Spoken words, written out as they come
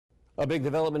A big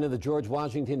development in the George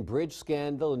Washington Bridge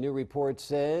scandal. A new report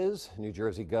says New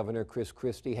Jersey Governor Chris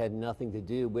Christie had nothing to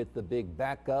do with the big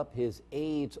backup. His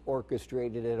aides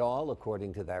orchestrated it all,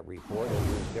 according to that report. Ebru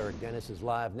News Derricke Dennis is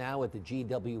live now at the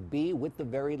GWB with the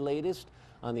very latest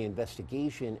on the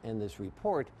investigation and this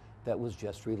report that was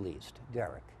just released.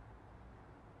 Derek.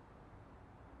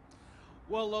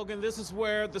 Well, Logan, this is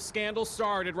where the scandal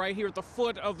started, right here at the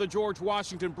foot of the George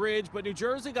Washington Bridge. But New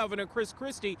Jersey Governor Chris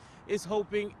Christie is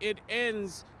hoping it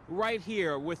ends right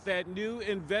here with that new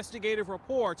investigative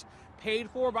report paid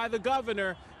for by the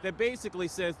governor that basically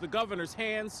says the governor's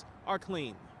hands are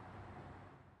clean.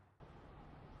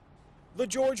 The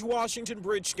George Washington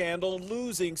Bridge scandal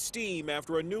losing steam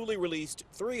after a newly released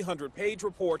 300-page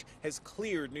report has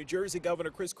cleared New Jersey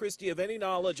Governor Chris Christie of any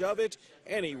knowledge of it,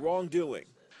 any wrongdoing.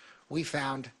 We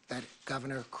found that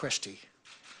Governor Christie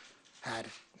had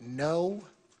no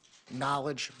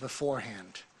knowledge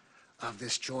beforehand of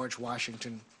this George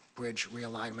Washington Bridge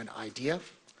realignment idea,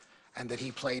 and that he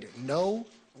played no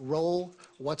role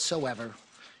whatsoever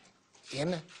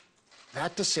in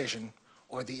that decision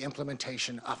or the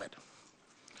implementation of it.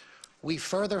 We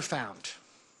further found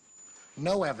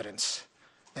no evidence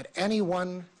that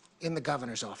anyone in the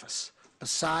governor's office,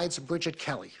 besides Bridget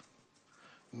Kelly,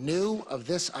 knew of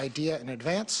this idea in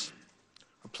advance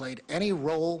or played any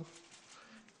role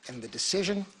in the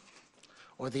decision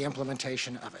or the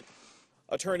implementation of it.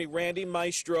 Attorney Randy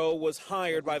Maestro was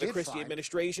hired by the Christie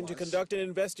administration to conduct an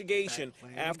investigation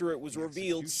after it was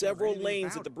revealed several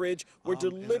lanes at the bridge were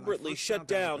deliberately shut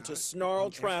down to snarl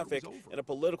traffic in a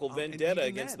political vendetta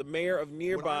against the mayor of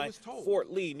nearby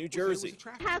Fort Lee, New Jersey.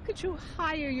 How could you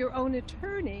hire your own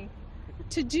attorney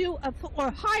to do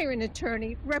or hire an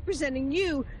attorney representing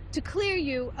you to clear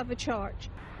you of a charge?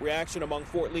 Reaction among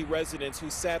Fort Lee residents who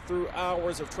sat through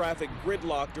hours of traffic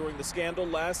gridlock during the scandal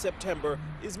last September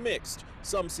is mixed.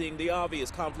 Some seeing the obvious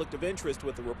conflict of interest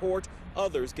with the report,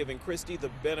 others giving Christie the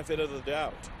benefit of the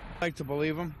doubt. I like to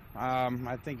believe him.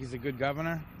 I think he's a good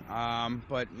governor,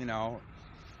 but you know,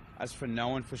 as for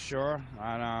knowing for sure,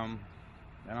 I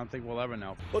don't think we'll ever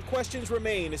know. But questions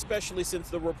remain, especially since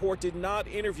the report did not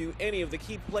interview any of the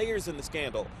key players in the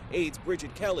scandal, aides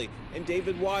Bridget Kelly and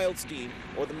David Wildstein,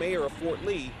 or the mayor of Fort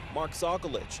Lee, Mark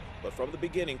Sokolich. But from the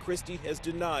beginning, Christie has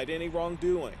denied any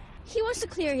wrongdoing. He wants to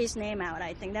clear his name out,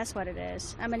 I think that's what it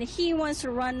is. I mean, he wants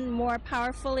to run more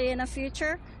powerfully in the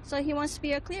future, so he wants to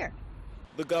be clear.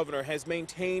 The governor has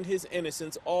maintained his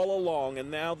innocence all along, and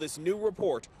now this new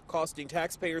report, costing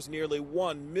taxpayers nearly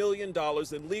 $1 million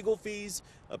in legal fees,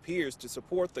 appears to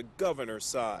support the governor's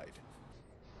side.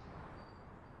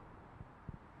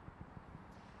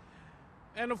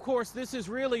 And of course, this is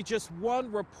really just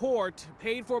one report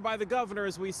paid for by the governor,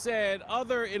 as we said.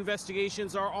 Other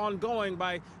investigations are ongoing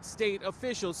by state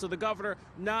officials, so the governor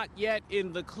not yet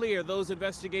in the clear. Those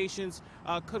investigations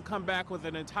could come back with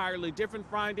an entirely different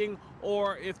finding,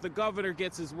 or if the governor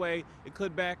gets his way, it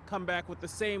could come back with the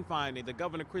same finding that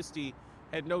Governor Christie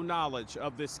had no knowledge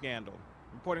of this scandal.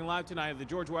 Reporting live tonight at the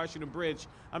George Washington Bridge,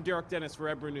 I'm Derricke Dennis for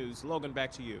Ebru News. Logan,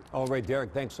 back to you. All right,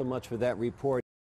 Derek, thanks so much for that report.